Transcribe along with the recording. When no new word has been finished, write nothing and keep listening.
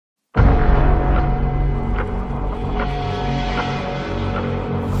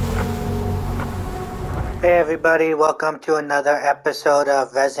Hey everybody, welcome to another episode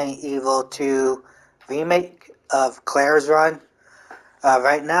of Resident Evil 2 Remake of Claire's Run.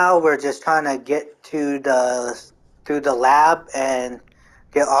 Right now we're just trying to get to through the lab and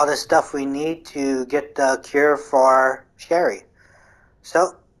get all the stuff we need to get the cure for Sherry.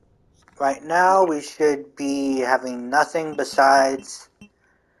 So, right now we should be having nothing besides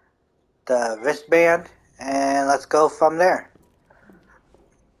the wristband, and let's go from there.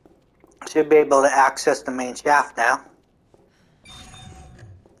 Should be able to access the main shaft now.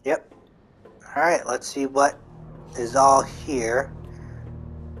 Yep. Alright, let's see what is all here.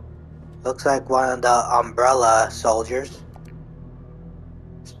 Looks like one of the Umbrella soldiers.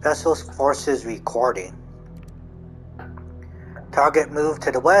 Special Forces recording. Target move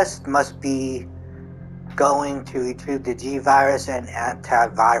to the west must be going to retrieve the G-Virus and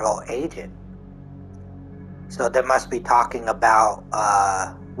antiviral agent. So they must be talking about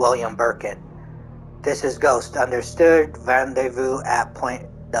William Birkin. This is Ghost. Understood. Rendezvous at point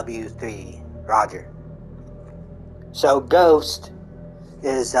W3. Roger. So Ghost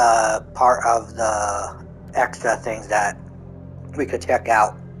is part of the extra things that we could check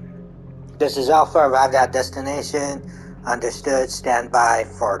out. This is Alpha, arrived at destination. Understood, stand by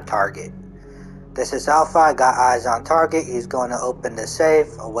for target. This is Alpha, I got eyes on target. He's going to open the safe,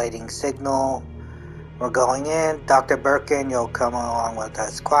 awaiting signal. We're going in. Dr. Birkin, you'll come along with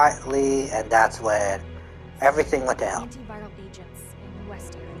us quietly, and that's when everything went to hell. Antiviral agents in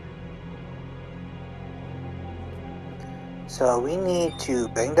West area. So we need to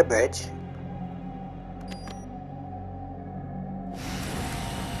bring the bridge.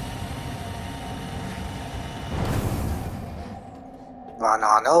 Run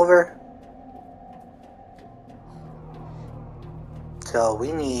on over. So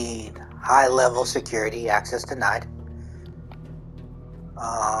we need high level security, access denied.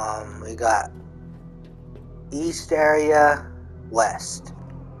 We got east area, west.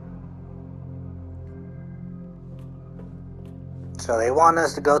 So they want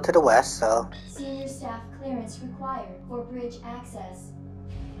us to go to the west, so Senior staff clearance required for bridge access.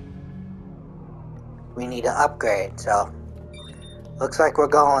 we need to upgrade, so looks like we're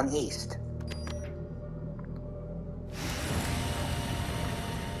going east.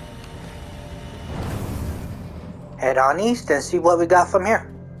 Head on east and see what we got from here.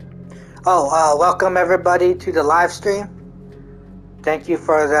 Oh, welcome everybody to the live stream. Thank you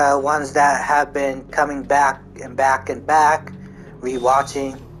for the ones that have been coming back and back and back,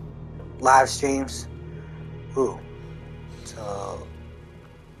 rewatching live streams. Ooh, so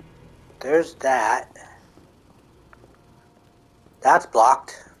there's that. That's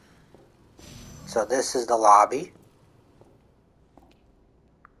blocked. So this is the lobby.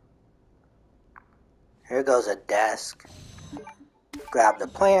 Here goes a desk. Grab the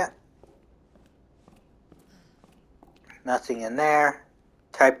plant. Nothing in there.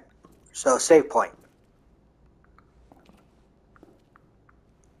 Type. So save point.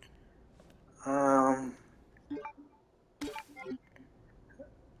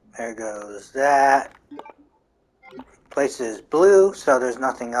 There goes that. Place is blue, so there's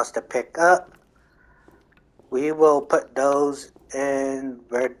nothing else to pick up. We will put those in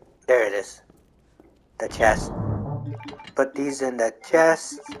where. There it is. The chest. Put these in the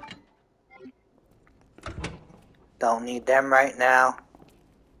chest. Don't need them right now.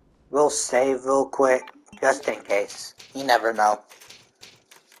 We'll save real quick, just in case. You never know.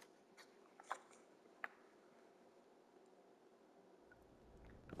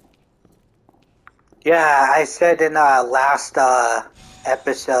 Yeah, I said in last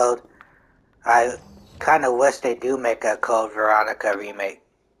episode, I kind of wish they do make a Code Veronica remake.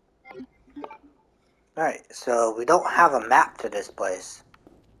 Alright, so we don't have a map to this place.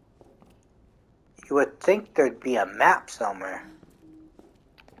 You would think there'd be a map somewhere.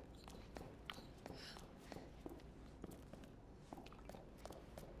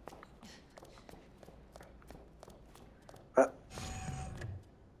 But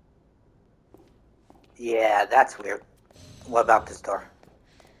yeah, that's weird. What about this door?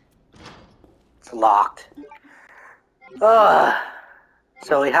 It's locked. Ugh.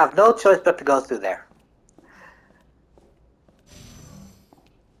 So we have no choice but to go through there.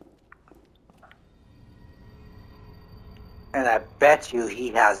 And I bet you he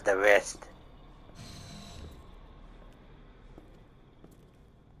has the wrist.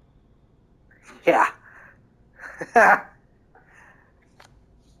 Yeah.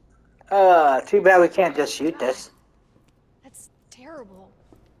 Too bad we can't just shoot this. That's terrible.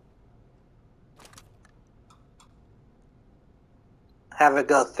 Have it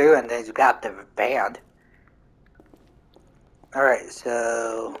go through and then you got the band. Alright,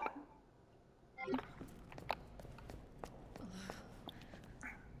 so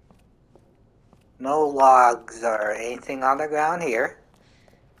No logs or anything on the ground here.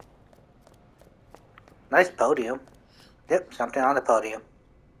 Nice podium. Yep, something on the podium.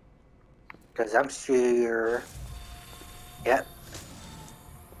 Because I'm sure... Yep.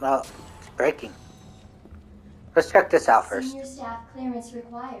 Well, it's breaking. Let's check this out first. Senior staff clearance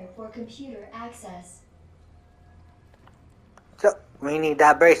required for computer access. So, we need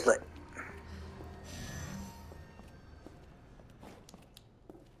that bracelet.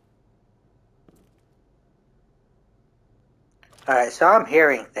 Alright, so I'm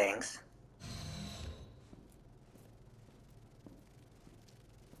hearing things.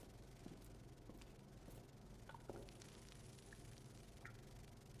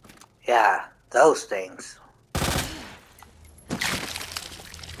 Yeah, those things.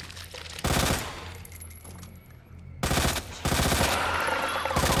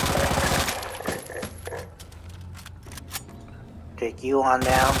 Take you on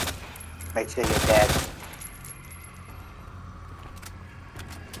down. Make sure you're dead.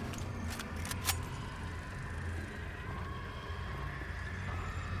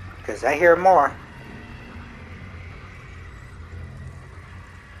 Because I hear more.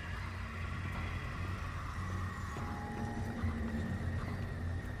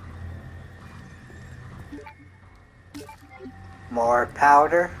 More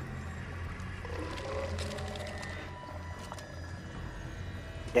powder.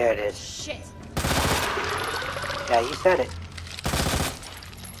 There it is. Shit. Yeah, you said it.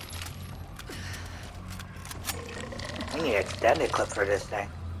 I need an extended clip for this thing.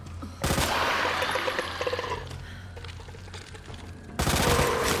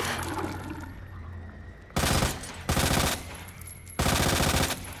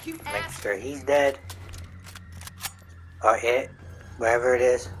 Make sure he's dead. Or it. Wherever it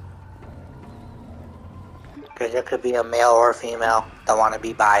is. Because it could be a male or a female. Don't want to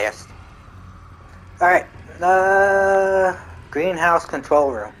be biased. Alright. Greenhouse control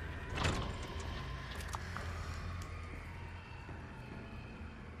room.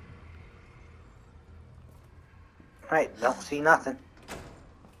 Alright, don't see nothing.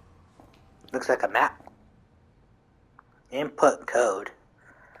 Looks like a map. Input code.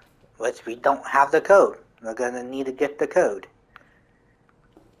 Which we don't have the code. We're gonna need to get the code.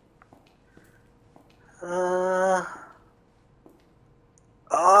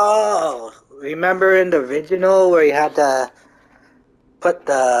 Oh, remember in the original where you had to put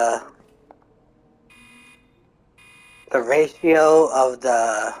the ratio of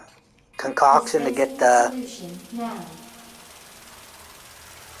the concoction to get the... Solution now.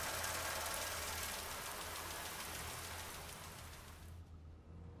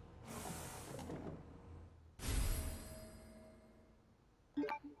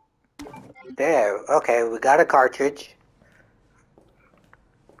 There, okay, we got a cartridge.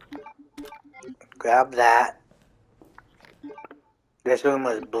 Grab that. This room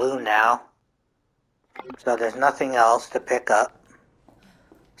is blue now. So there's nothing else to pick up.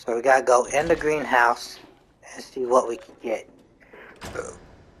 So we gotta go in the greenhouse and see what we can get.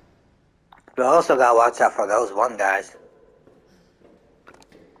 We also gotta watch out for those one guys.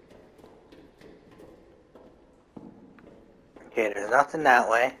 Okay, there's nothing that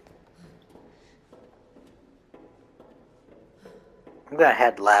way. I'm gonna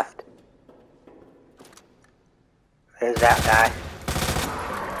head left. There's that guy.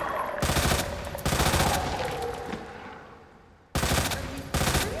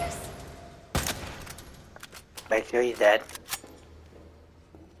 Make sure he's dead.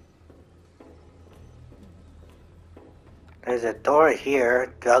 There's a door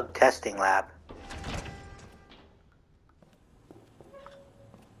here, drug testing lab.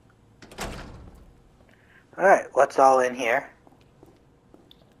 Alright, what's all in here?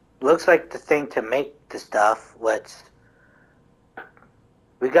 Looks like the thing to make the stuff, which...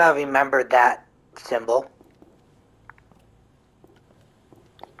 We gotta remember that symbol.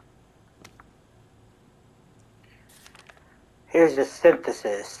 Here's the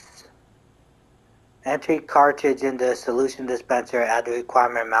synthesis. Entry cartridge in the solution dispenser at the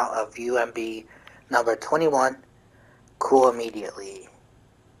requirement amount of UMB number 21. Cool immediately.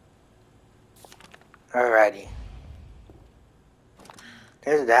 Alrighty.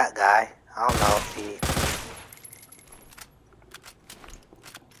 There's that guy. I don't know if he...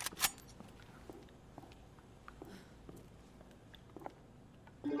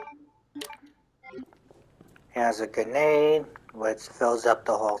 He has a grenade, which fills up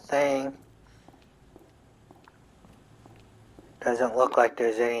the whole thing. Doesn't look like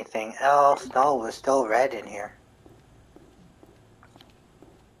there's anything else. No, we're still red in here.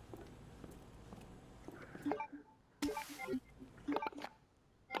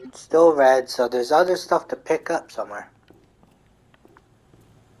 Still red, so there's other stuff to pick up somewhere.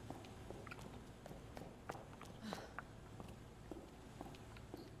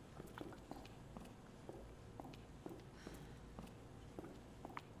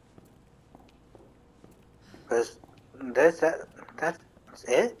 That's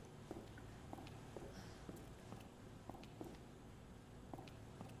it?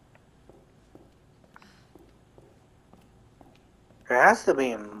 There has to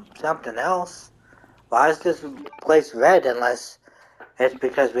be something else. Why is this place red unless it's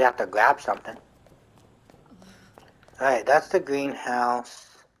because we have to grab something? Alright, that's the greenhouse.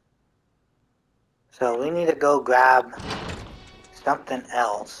 So we need to go grab something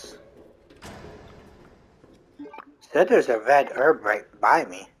else. Said there's a red herb right by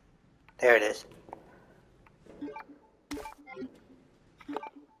me. There it is.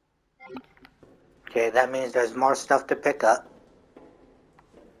 Okay, that means there's more stuff to pick up.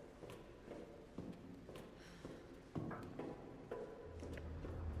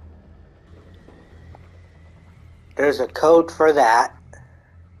 There's a code for that.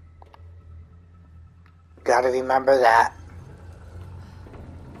 Gotta remember that.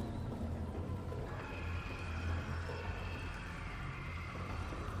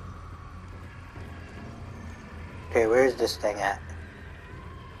 Okay, where's this thing at?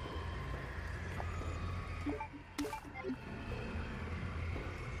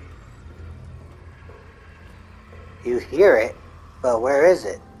 You hear it, but where is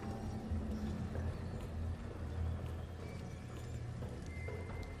it?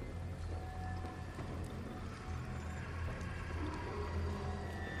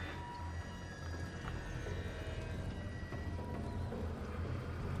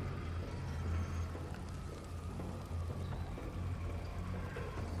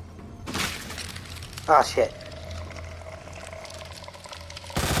 Oh shit.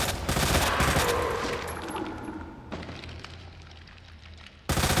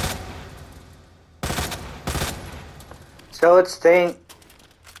 So it's staying...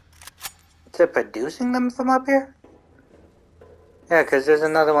 Is it producing them from up here? Yeah, because there's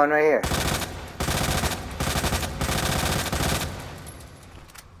another one right here.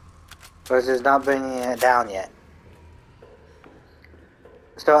 Or is this not bringing it down yet?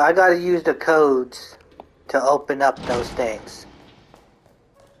 So I gotta use the codes to open up those things.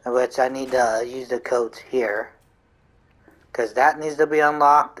 Which I need to use the codes here. Because that needs to be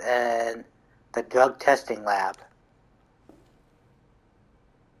unlocked and the drug testing lab.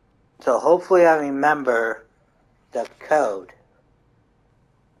 So hopefully I remember the code.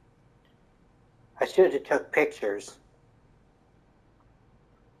 I should have took pictures.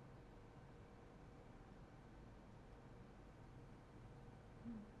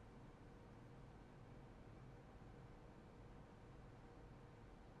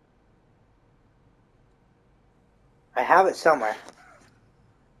 I have it somewhere.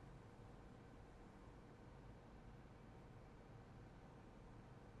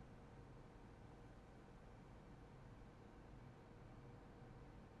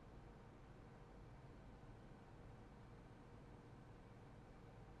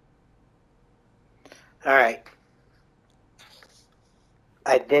 Alright.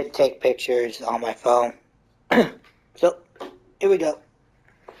 I did take pictures on my phone. So, here we go.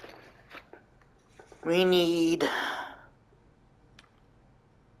 We need...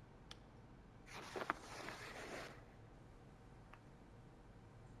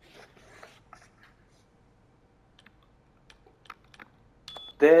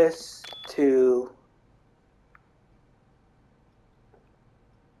 this to...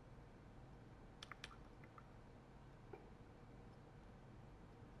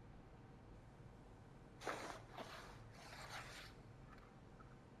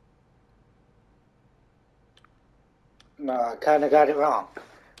 No, I kind of got it wrong.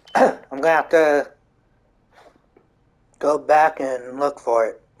 I'm going to have to go back and look for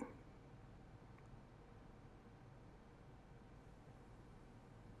it.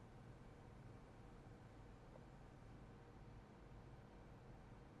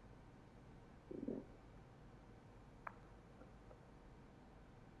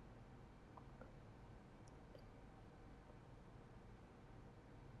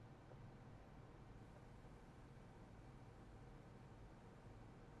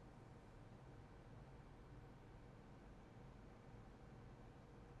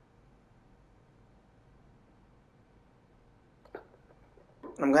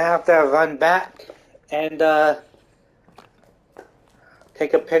 I'm going to have to run back and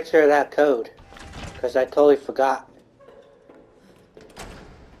take a picture of that code, because I totally forgot.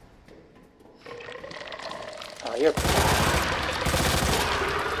 Oh, you're...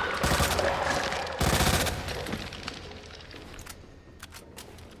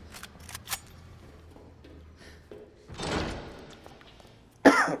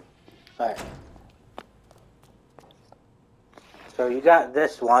 Alright. So you got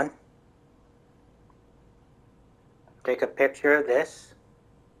this one. Take a picture of this.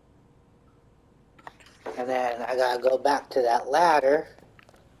 And then I gotta go back to that ladder.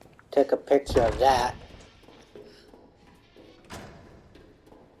 Take a picture of that.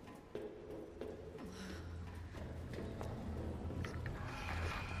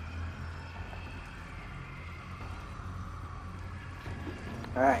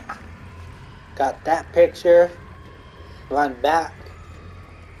 Alright. Got that picture. Run back.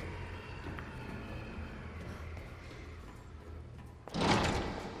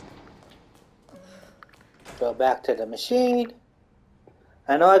 Go back to the machine.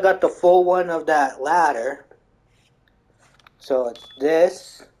 I know I got the full one of that ladder. So it's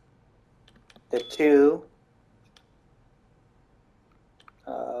this, the two,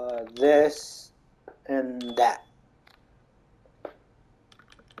 this, and that.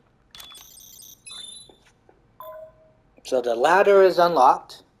 So the ladder is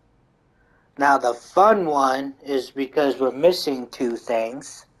unlocked. Now the fun one is because we're missing two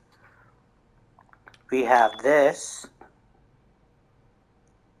things. We have this,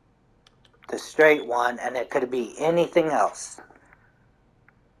 the straight one, and it could be anything else.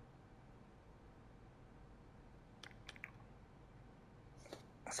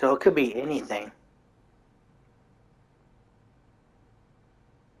 So it could be anything.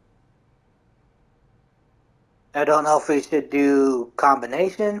 I don't know if we should do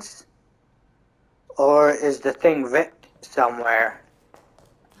combinations, or is the thing ripped somewhere?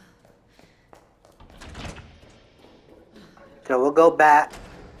 So we'll go back.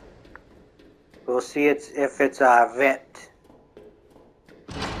 We'll see if it's ripped.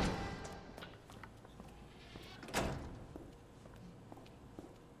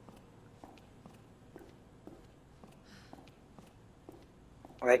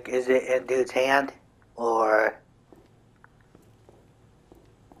 Like, is it in dude's hand? Or...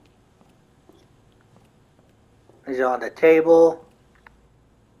 is it on the table?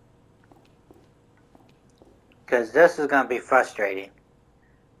 Because this is going to be frustrating.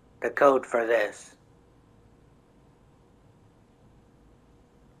 The code for this.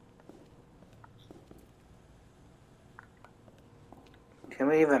 Can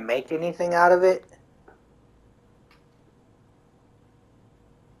we even make anything out of it?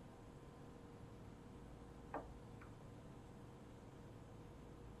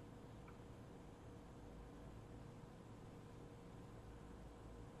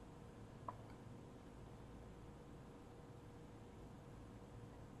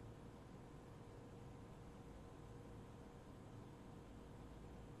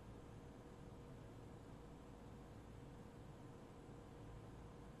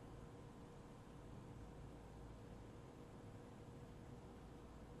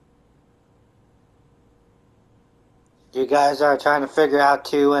 You guys are trying to figure out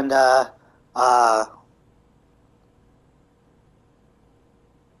too, and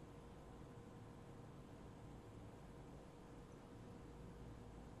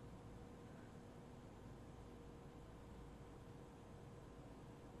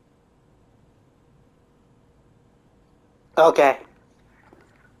okay.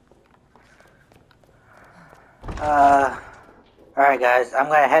 Alright guys, I'm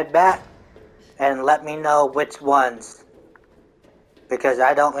gonna head back and let me know which ones, because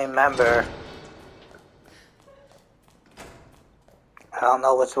I don't remember. I don't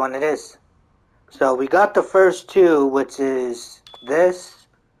know which one it is. So we got the first two, which is this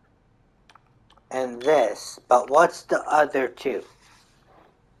and this, but what's the other two?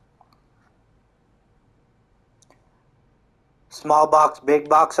 Small box, big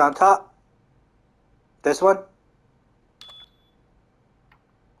box on top? This one?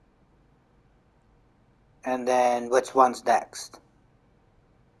 And then which one's next?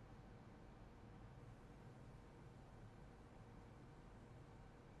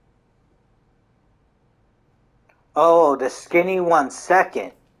 Oh, the skinny one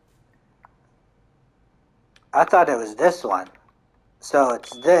second. I thought it was this one. So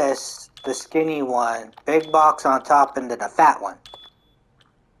it's this, the skinny one, big box on top, and then the fat one.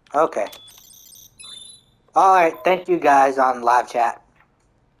 Okay. Alright, thank you guys on live chat.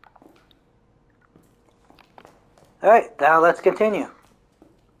 Alright, now let's continue.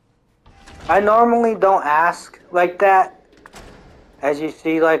 I normally don't ask like that. As you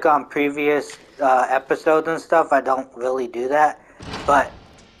see, like on previous episodes and stuff, I don't really do that. But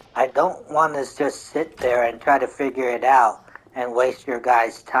I don't want to just sit there and try to figure it out and waste your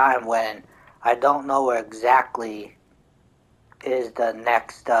guys' time when I don't know where exactly is the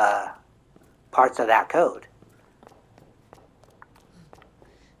next parts of that code.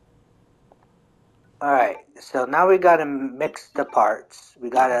 Alright, so now we gotta mix the parts.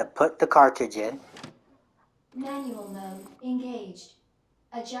 We gotta put the cartridge in. Manual mode engaged.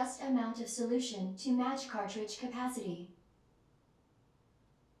 Adjust amount of solution to match cartridge capacity.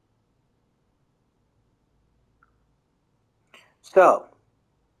 So,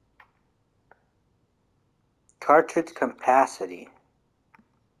 cartridge capacity.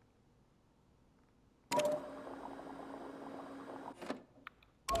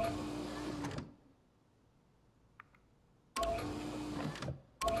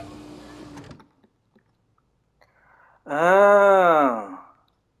 Oh.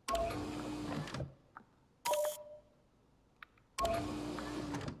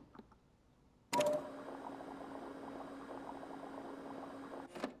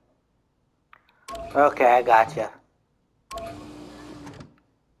 Okay, I gotcha.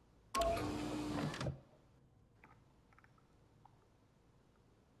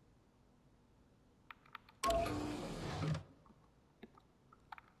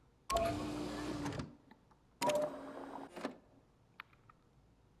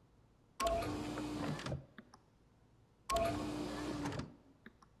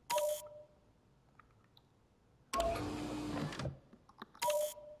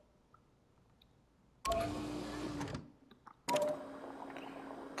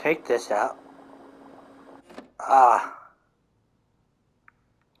 Take this out.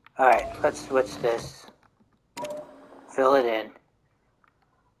 Alright, let's switch this. Fill it in.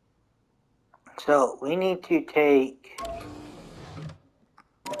 So, we need to take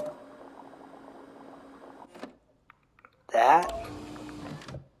that.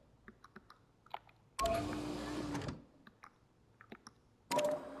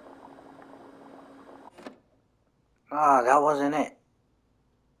 Oh, that wasn't it.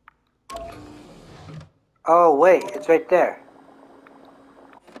 Oh, wait, it's right there.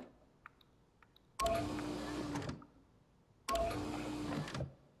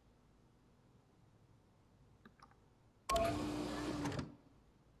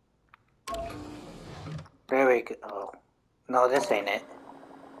 There we go. Oh, no, this ain't it.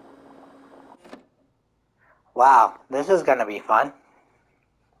 Wow, this is gonna be fun.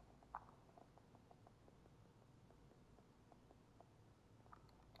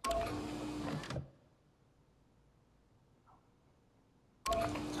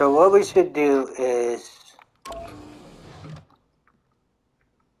 So what we should do is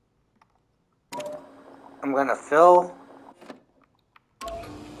I'm gonna fill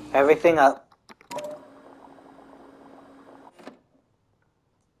everything up.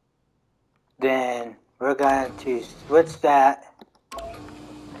 Then we're going to switch that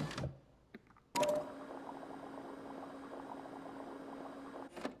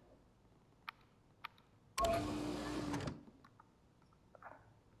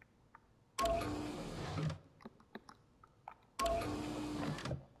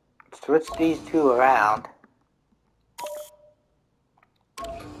switch these two around.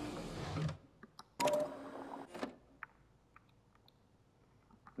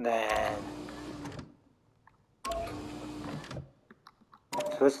 Then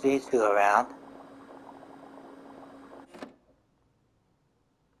switch these two around.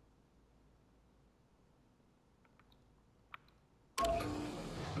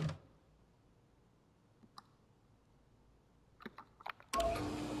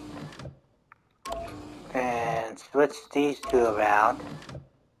 And switch these two around.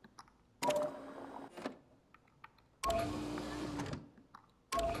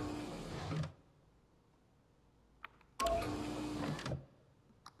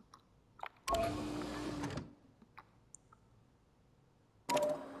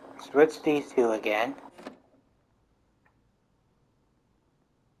 Switch these two again.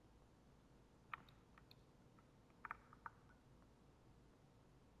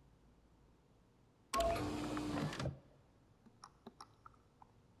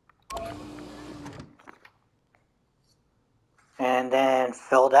 And then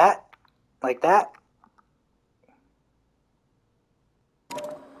fill that like that.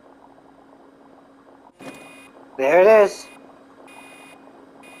 There it is.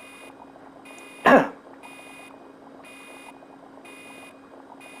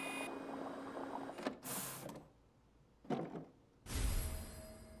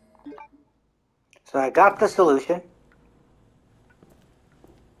 So I got the solution.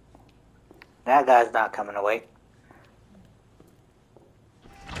 That guy's not coming away.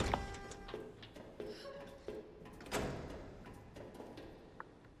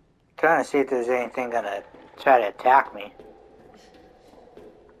 Trying to see if there's anything gonna try to attack me.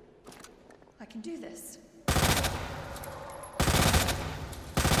 I can do this.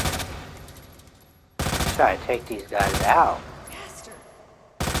 try to take these guys out. Faster.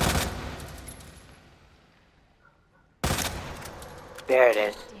 There it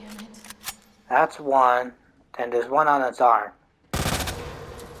is. Damn it. That's one. Then there's one on its arm.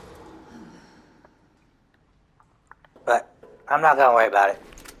 But I'm not gonna worry about it.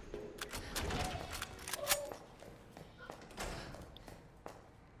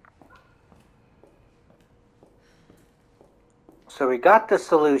 So we got the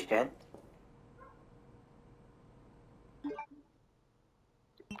solution.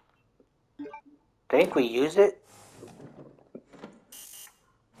 Think we use it?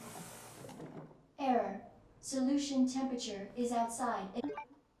 Error. Solution temperature is outside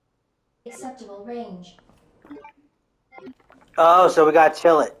acceptable range. Oh, so we gotta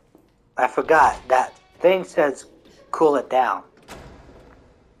chill it. I forgot. That thing says cool it down.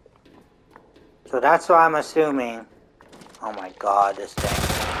 So that's why I'm assuming. Oh my god, this thing.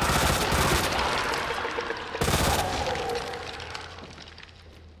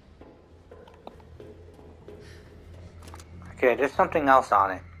 Okay, there's something else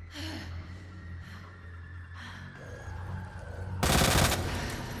on it.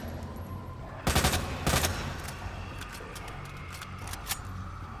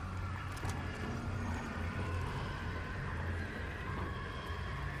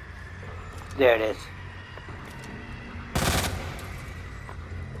 There it is.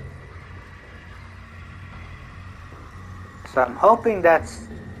 So I'm hoping that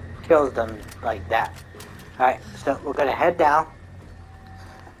kills them like that. Alright, so we're gonna head down.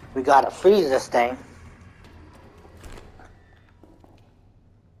 We gotta freeze this thing.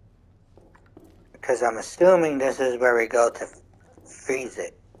 Because I'm assuming this is where we go to freeze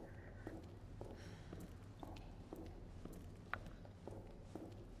it.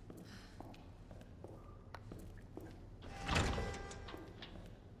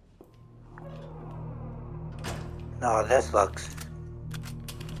 No, this looks...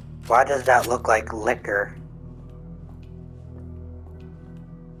 Why does that look like liquor?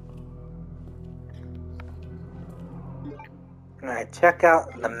 Alright, check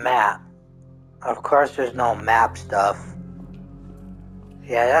out the map. Of course there's no map stuff.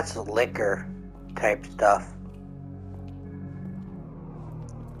 Yeah, that's liquor type stuff.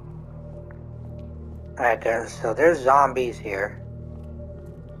 Alright, so there's zombies here.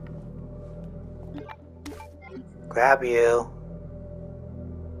 Grab you.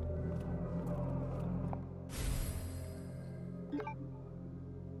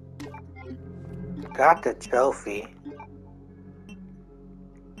 Got the trophy.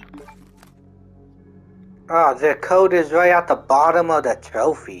 Oh, the code is right at the bottom of the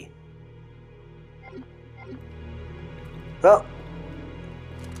trophy. Well.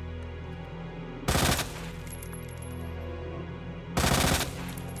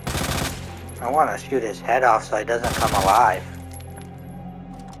 I want to shoot his head off so he doesn't come alive.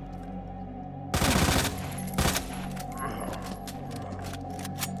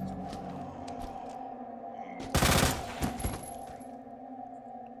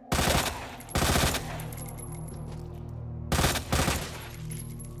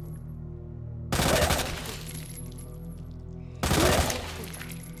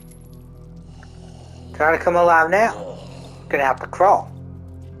 Trying to come alive now. Gonna have to crawl.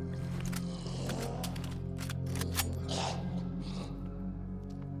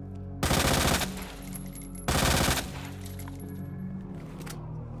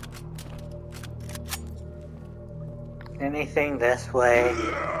 Anything this way?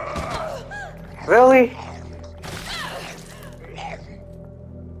 Really?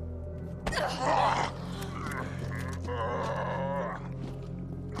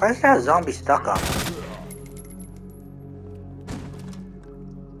 Why is that zombie stuck on me?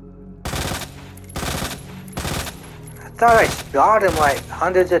 I thought I shot him like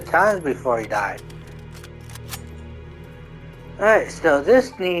hundreds of times before he died. Alright, so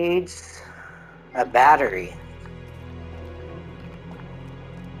this needs a battery.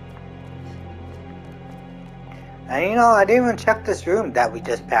 And you know, I didn't even check this room that we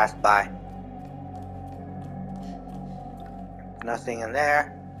just passed by. Nothing in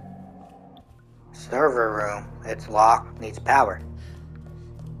there. Server room. It's locked. Needs power.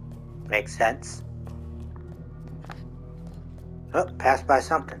 Makes sense. Oh, passed by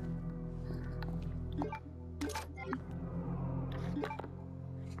something.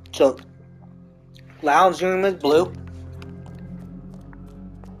 So, lounge room is blue.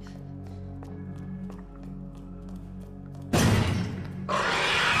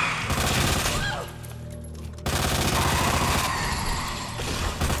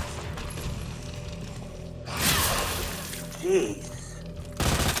 Jeez.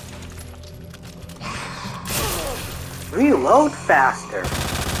 load faster.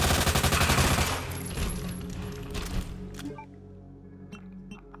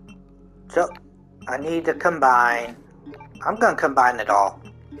 So, I need to combine. I'm gonna combine it all.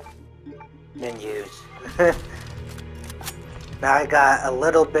 Then use. Now I got a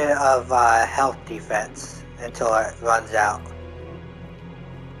little bit of health defense until it runs out.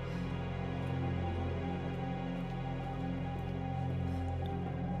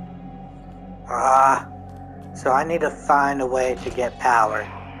 So I need to find a way to get power.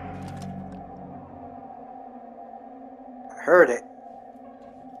 I heard it.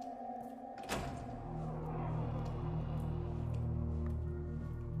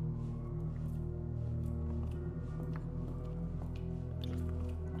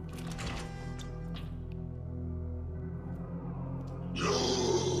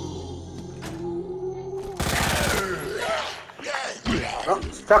 Oh,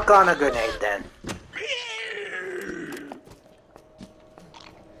 stuck on a grenade then.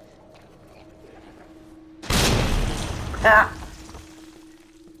 Ha!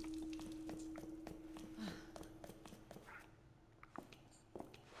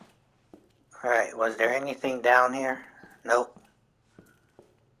 Alright, was there anything down here? Nope.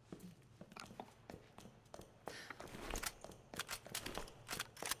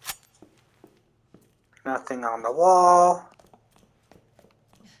 Nothing on the wall.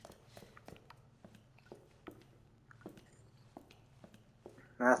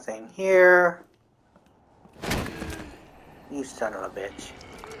 Nothing here. You son of a bitch.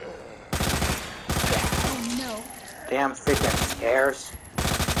 Oh no. Damn freaking scares.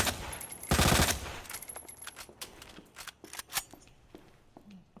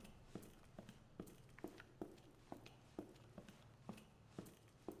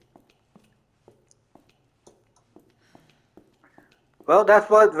 Well, that's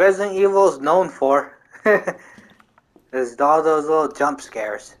what Resident Evil is known for. Is all those little jump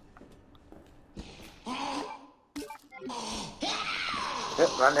scares.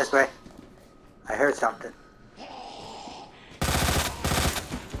 Run this way. I heard something.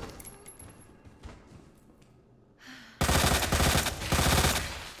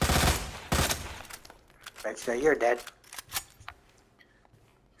 Make sure you're dead.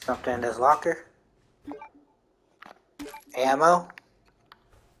 Something in this locker. Ammo.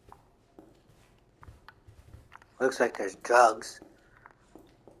 Looks like there's drugs.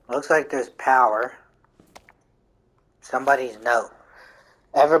 Looks like there's power. Somebody's note.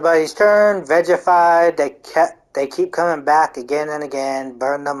 Everybody's turn. Vegified. They keep coming back again and again.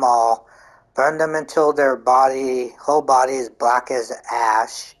 Burn them all. Burn them until their whole body is black as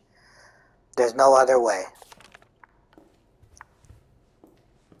ash. There's no other way.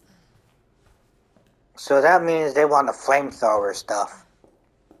 So that means they want a flamethrower stuff.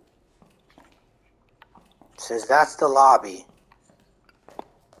 Says that's the lobby.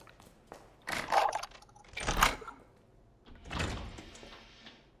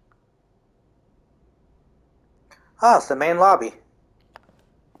 Oh, it's the main lobby.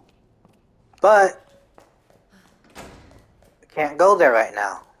 But we can't go there right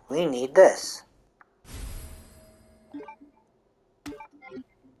now. We need this.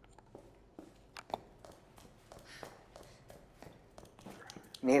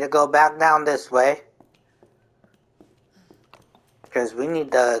 Need to go back down this way. Because we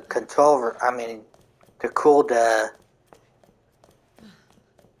need the to cool the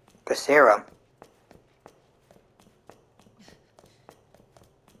serum.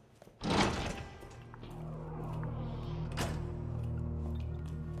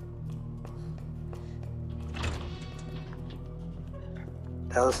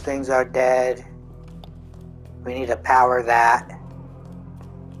 Those things are dead. We need to power that.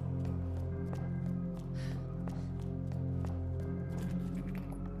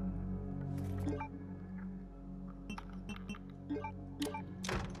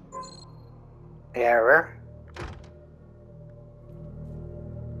 Error.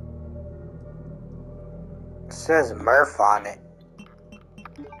 It says Murph on it.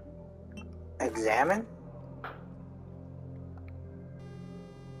 Examine?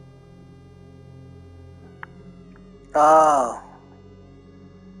 Oh.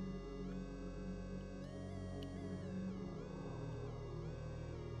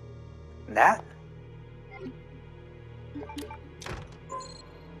 That?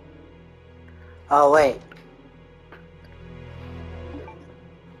 Oh, wait.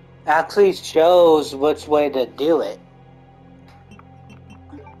 Actually shows which way to do it.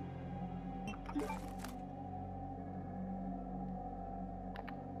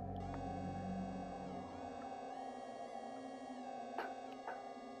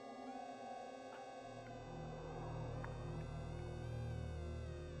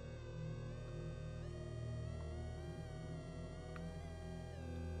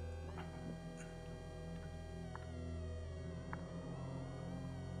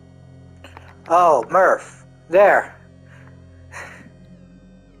 Oh, Murph. There.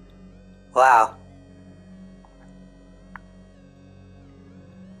 Wow.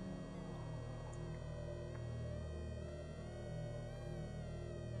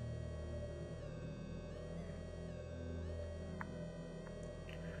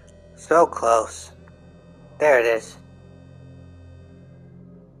 So close. There it is.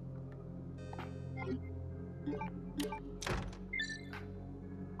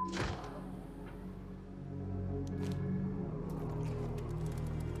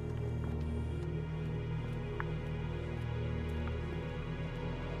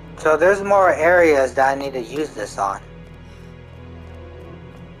 So there's more areas that I need to use this on.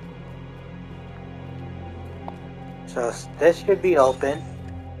 So this should be open.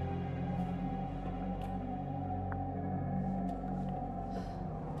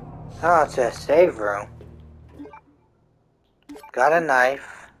 Oh, it's a save room. Got a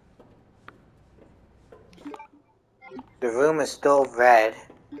knife. The room is still red.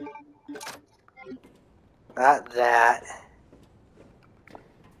 Got that.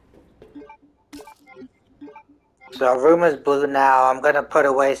 So room is blue now. I'm gonna put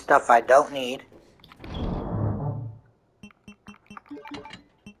away stuff I don't need.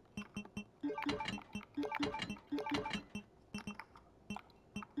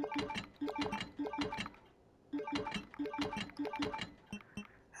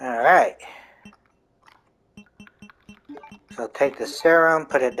 Alright. So take the serum,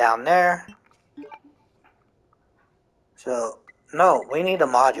 put it down there. So, no, we need a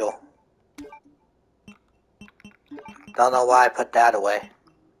module. Don't know why I put that away.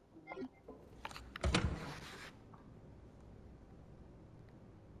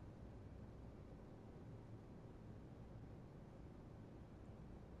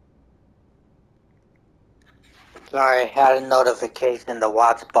 Sorry, had a notification to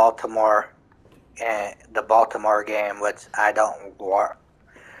watch Baltimore and the Baltimore game, which I don't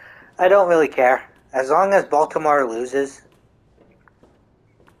really care. As long as Baltimore loses,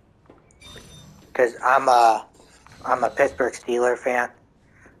 because I'm a Pittsburgh Steelers fan.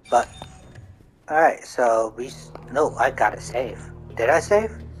 But alright, so no, I gotta save. Did I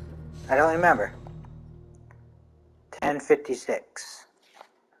save? I don't remember. 1056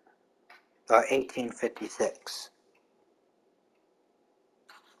 or 1856.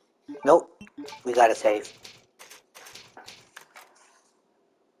 Nope, we gotta save.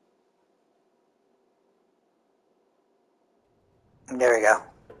 There we go.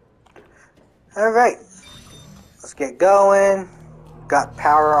 Alright, let's get going. Got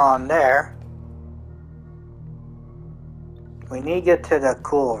power on there. We need to get to the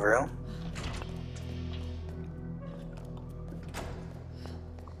cool room.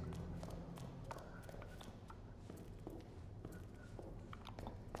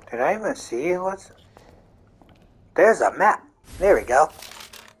 Did I even see what's... There's a map. There we go.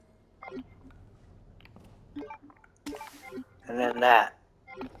 And then that.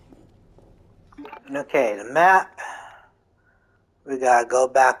 Okay, the map. We gotta go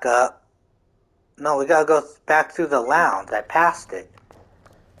back up. No, we gotta go back through the lounge. I passed it.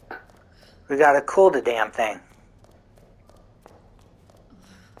 We gotta cool the damn thing.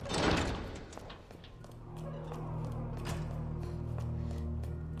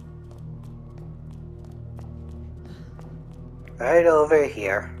 Right over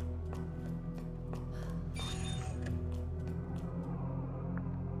here.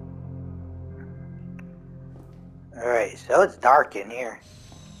 Alright, so it's dark in here.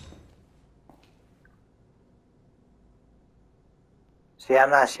 See,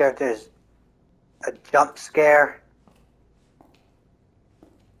 I'm not sure if there's a jump scare.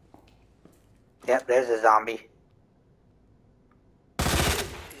 Yep, there's a zombie.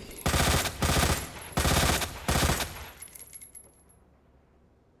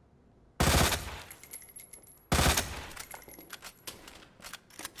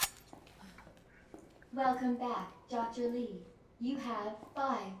 Welcome back, Dr. Lee. You have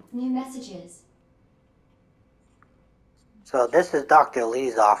 5 new messages. So this is Dr.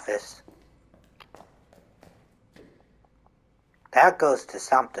 Lee's office. That goes to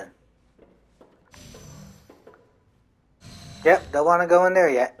something. Yep, don't want to go in there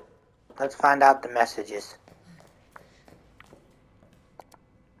yet. Let's find out the messages.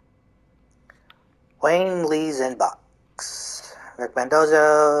 Wayne Lee's inbox. Rick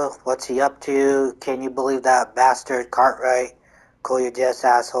Mendoza, what's he up to? Can you believe that bastard Cartwright? Cool your jets,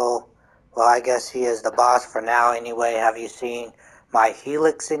 asshole. Well, I guess he is the boss for now anyway. Have you seen my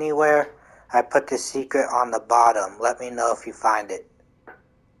helix anywhere? I put the secret on the bottom. Let me know if you find it.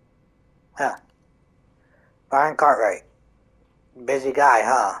 Huh. Brian Cartwright. Busy guy,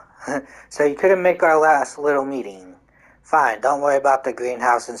 huh? So you couldn't make our last little meeting. Fine, don't worry about the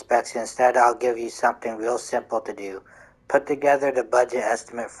greenhouse inspection. Instead, I'll give you something real simple to do. Put together the budget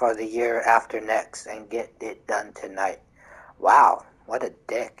estimate for the year after next and get it done tonight. Wow, what a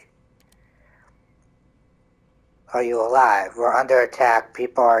dick. Are you alive? We're under attack.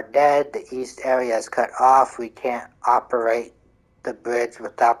 People are dead. The east area is cut off. We can't operate the bridge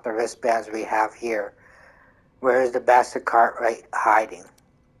without the wristbands we have here. Where is the bastard Cartwright hiding?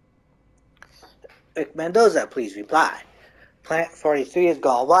 Rick Mendoza, please reply. Plant 43 is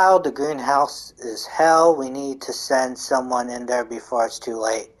gone wild. The greenhouse is hell. We need to send someone in there before it's too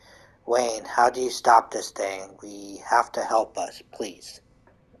late. Wayne, how do you stop this thing? We have to help us, please.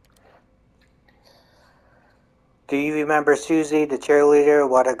 Do you remember Susie, the cheerleader?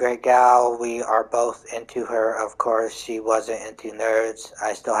 What a great gal. We are both into her. Of course, she wasn't into nerds.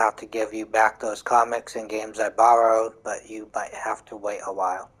 I still have to give you back those comics and games I borrowed, but you might have to wait a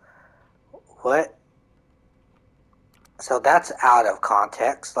while. What? So that's out of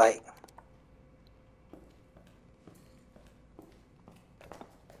context, like...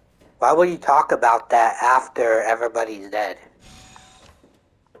 Why would you talk about that after everybody's dead?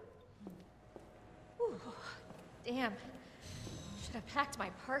 Ooh, damn. Should have packed my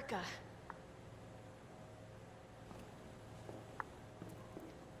parka.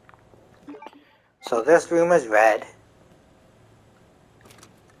 So this room is red.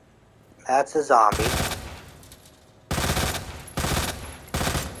 That's a zombie.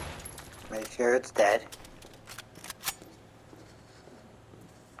 Make sure it's dead.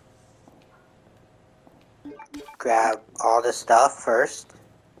 Grab all the stuff first.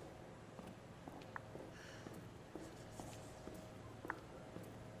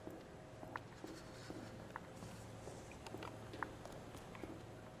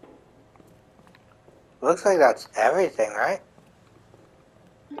 Looks like that's everything, right?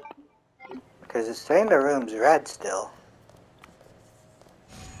 Because it's saying the room's red still.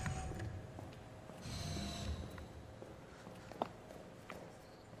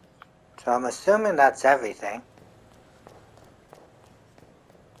 So I'm assuming that's everything.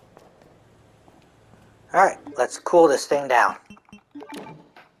 Alright, let's cool this thing down.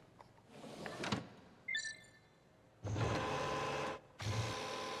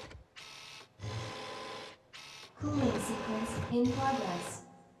 Cooling sequence in progress.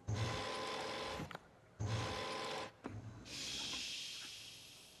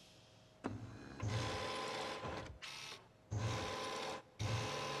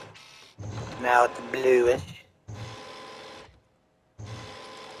 Now it's bluish.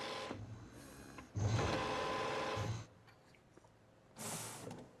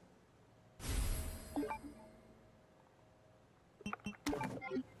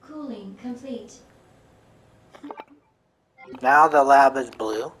 Cooling complete. Now the lab is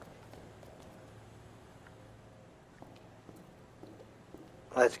blue.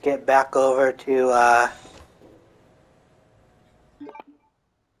 Let's get back over to,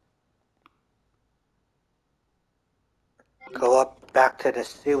 go up back to the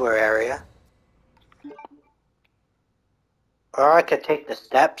sewer area. Or I could take the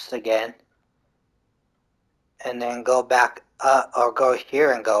steps again. And then go back up, or go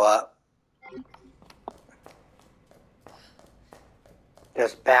here and go up.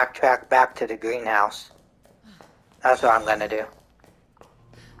 Just backtrack back to the greenhouse. That's what I'm gonna do.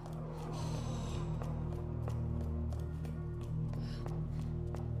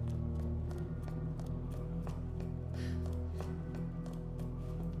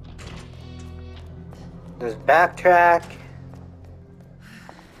 Just backtrack.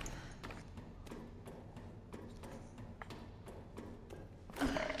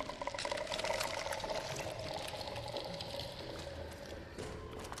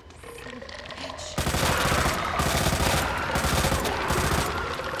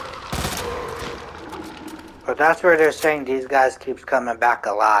 But that's where they're saying these guys keeps coming back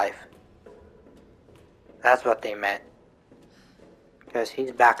alive. That's what they meant. Because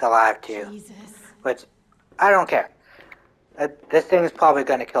he's back alive too. Jesus. Which, I don't care. This thing is probably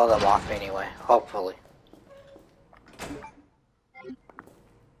going to kill them off anyway. Hopefully.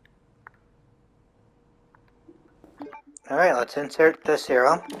 Alright, let's insert the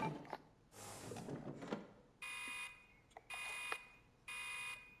serum.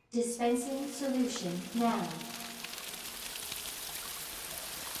 Dispensing solution now.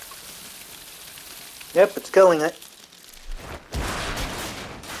 Yep, it's killing it.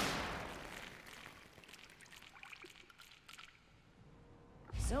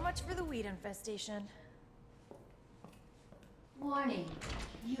 So much for the weed infestation. Warning.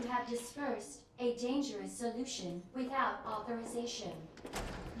 You have dispersed a dangerous solution without authorization.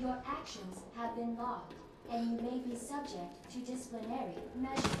 Your actions have been logged, and you may be subject to disciplinary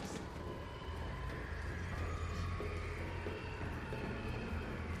measures.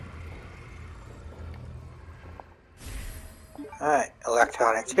 Alright,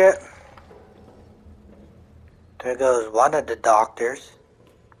 electronic chip. There goes one of the doctors.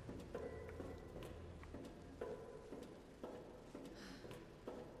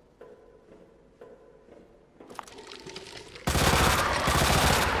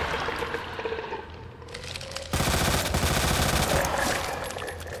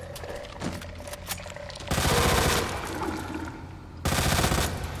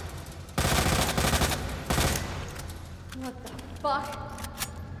 What the fuck?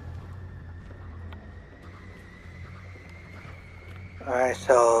 Alright,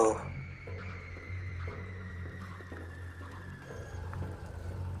 so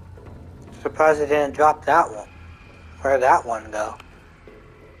surprised it didn't drop that one. Where'd that one go?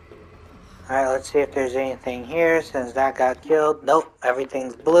 Alright, let's see if there's anything here since that got killed. Nope,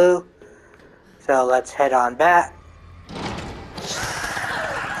 everything's blue. So let's head on back.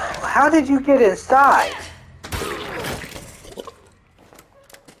 How did you get inside?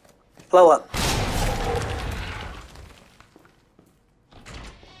 Blow up.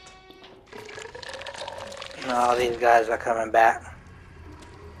 All these guys are coming back.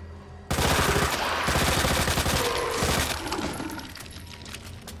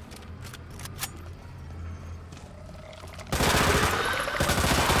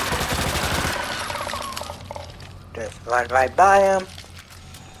 Just run right by him.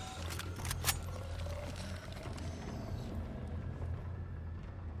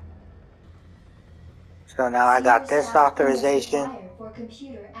 So now I got this authorization. For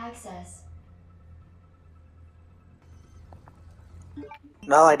computer access.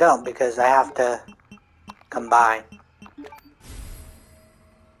 No, I don't, because I have to combine.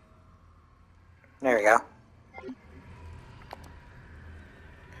 There we go.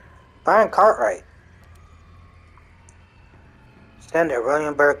 Brian Cartwright. Sender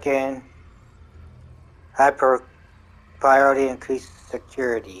William Birkin. High priority increased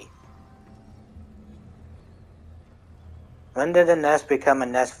security. When did the nest become a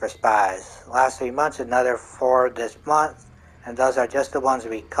nest for spies? Last 3 months, another 4 this month, and those are just the ones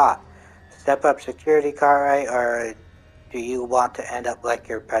we caught. Step up security, Cartwright, or do you want to end up like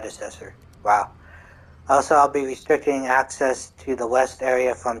your predecessor? Wow. Also, I'll be restricting access to the west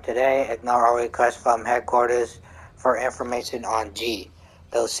area from today. Ignore all requests from headquarters for information on G.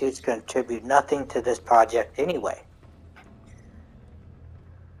 Those suits contribute nothing to this project anyway.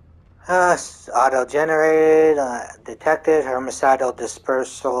 Auto-generated, detected, hermicidal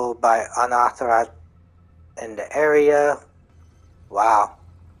dispersal by unauthorized in the area. Wow.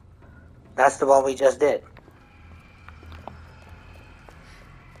 That's the one we just did.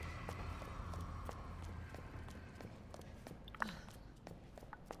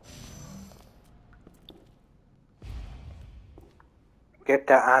 Get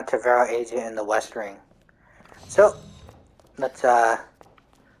the antiviral agent in the West Ring. So, let's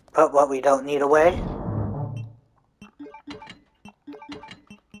put what we don't need away.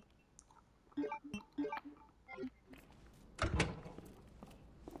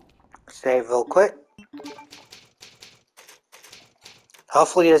 Save real quick.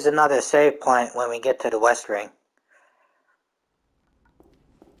 Hopefully there's another save point when we get to the West Ring.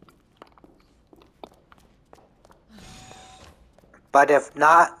 But if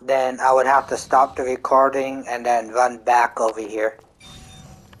not, then I would have to stop the recording and then run back over here.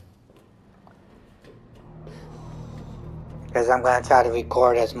 Because I'm going to try to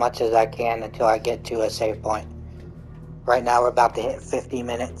record as much as I can until I get to a save point. Right now we're about to hit 50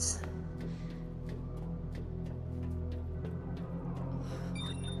 minutes.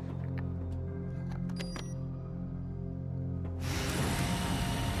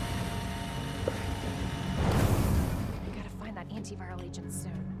 Antiviral agent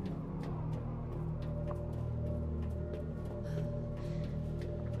soon.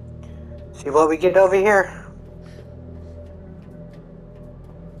 See what we get over here?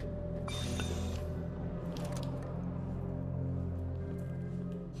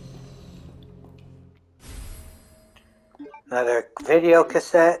 Another video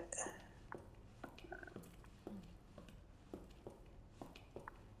cassette.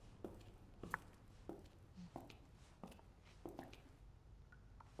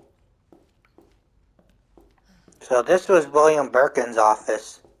 So this was William Birkin's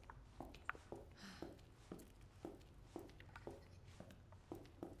office.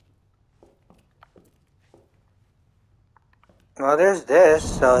 Well, there's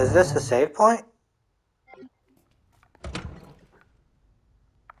this. So is this a save point?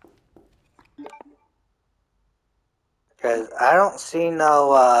 Because I don't see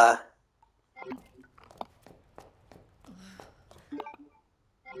no,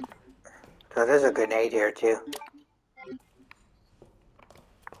 So there's a grenade here, too.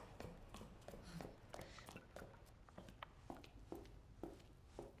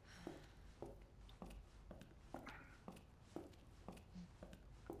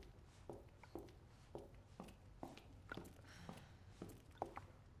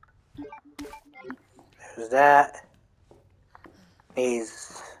 There's that.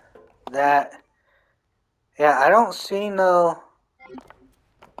 He's that. Yeah, I don't see no...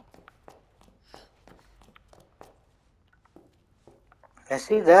 I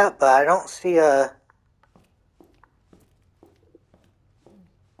see that, but I don't see a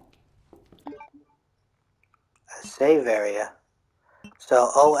save area. So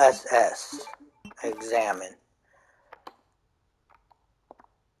OSS. Examine.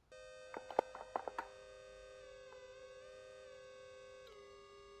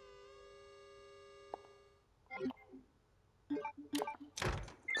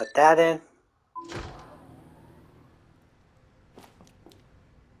 Put that in.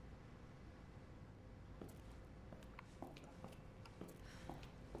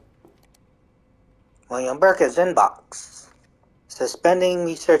 William Burke's inbox. Suspending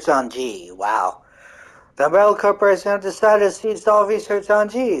research on G. Wow. The Umbrella Corporation have decided to cease all research on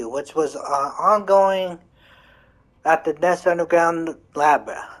G, which was ongoing at the Nest Underground Lab.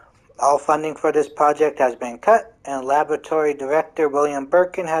 All funding for this project has been cut, and Laboratory Director William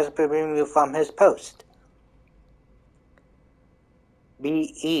Birkin has been removed from his post.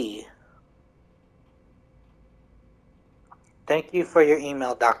 B.E. Thank you for your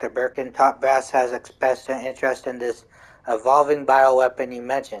email, Dr. Birkin. Top Brass has expressed an interest in this evolving bioweapon you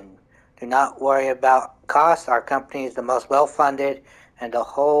mentioned. Do not worry about costs. Our company is the most well-funded in the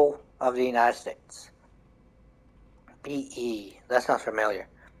whole of the United States. B.E. That sounds familiar.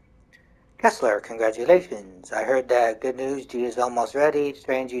 Kessler, congratulations. I heard that good news. G is almost ready.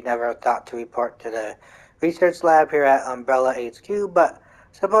 Strange you never thought to report to the research lab here at Umbrella HQ, but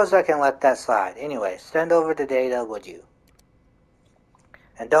suppose I can let that slide. Anyway, send over the data, would you?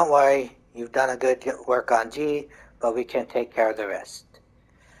 And don't worry, you've done a good work on G, but we can take care of the rest.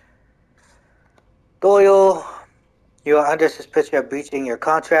 Doyle, you are under suspicion of breaching your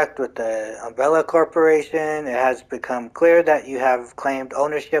contract with the Umbrella Corporation. It has become clear that you have claimed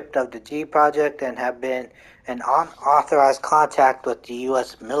ownership of the G project and have been in unauthorized contact with the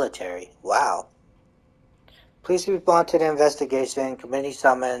U.S. military. Wow. Please respond to the investigation. Committee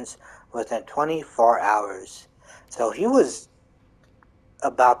summons within 24 hours. So he was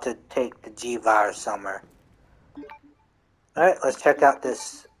about to take the G virus somewhere. Alright, let's check out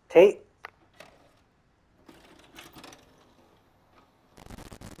this tape.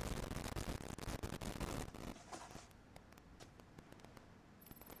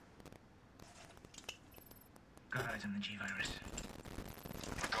 Got eyes on the G virus.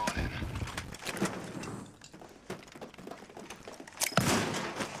 Going in.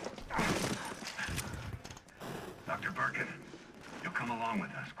 Dr. Birkin, you'll come along with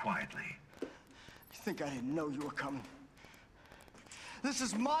us quietly. You think I didn't know you were coming? This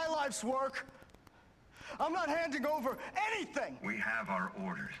is my life's work. I'm not handing over anything. We have our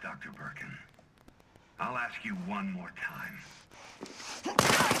orders, Dr. Birkin. I'll ask you one more time.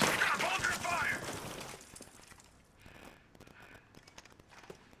 Hold your fire!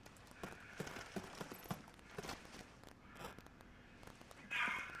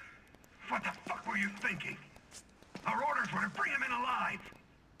 What the fuck were you thinking? Our orders were to bring him in alive.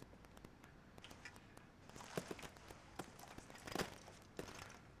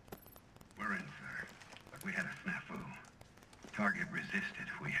 We're in, sir. But we had a snafu. Target resisted.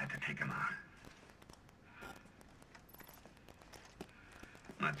 We had to take him out.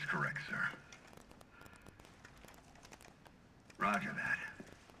 That's correct, sir. Roger that.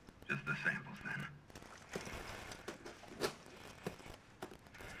 Just the samples, then.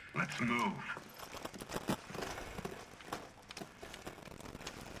 Let's move.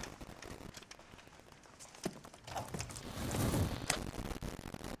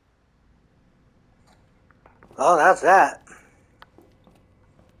 Oh, that's that.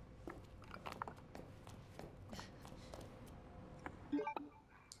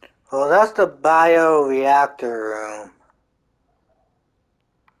 Well, that's the bioreactor room.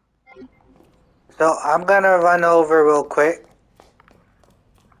 So I'm gonna run over real quick.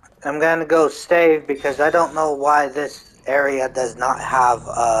 I'm gonna go save because I don't know why this area does not have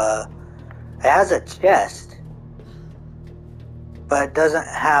it has a chest. but it doesn't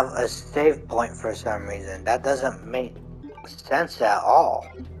have a save point for some reason. That doesn't make sense at all.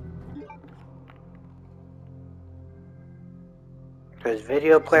 There's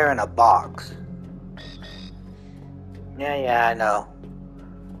video player in a box. Yeah, I know.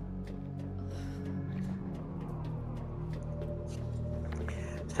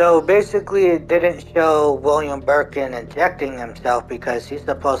 So basically it didn't show William Birkin injecting himself because he's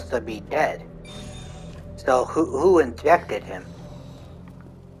supposed to be dead. So who injected him?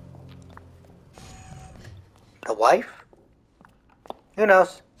 The wife? Who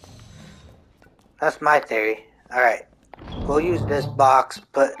knows? That's my theory. Alright. We'll use this box,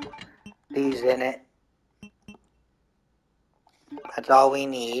 put these in it. That's all we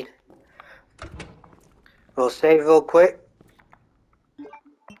need. We'll save real quick.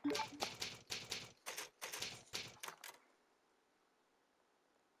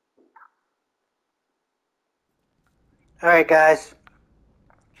 Alright guys.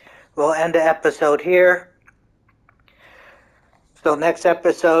 We'll end the episode here. So next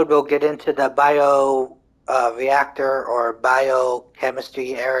episode we'll get into the bio reactor or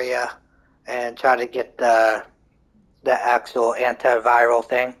biochemistry area and try to get the actual antiviral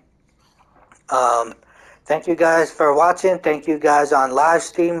thing. Thank you guys for watching. Thank you guys on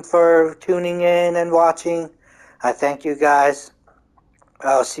LiveStream for tuning in and watching. I thank you guys.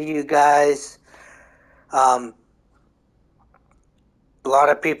 I'll see you guys. A lot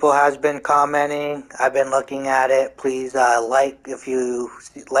of people has been commenting. I've been looking at it. Please like if you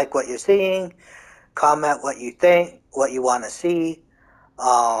like what you're seeing. Comment what you think, what you want to see.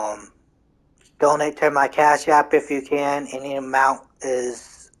 Donate to my Cash App if you can. Any amount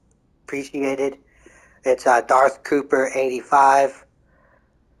is appreciated. It's Darth Cooper 85.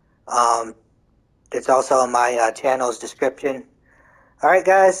 It's also in my channel's description. Alright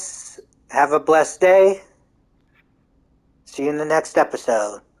guys, have a blessed day. See you in the next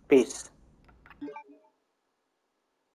episode. Peace.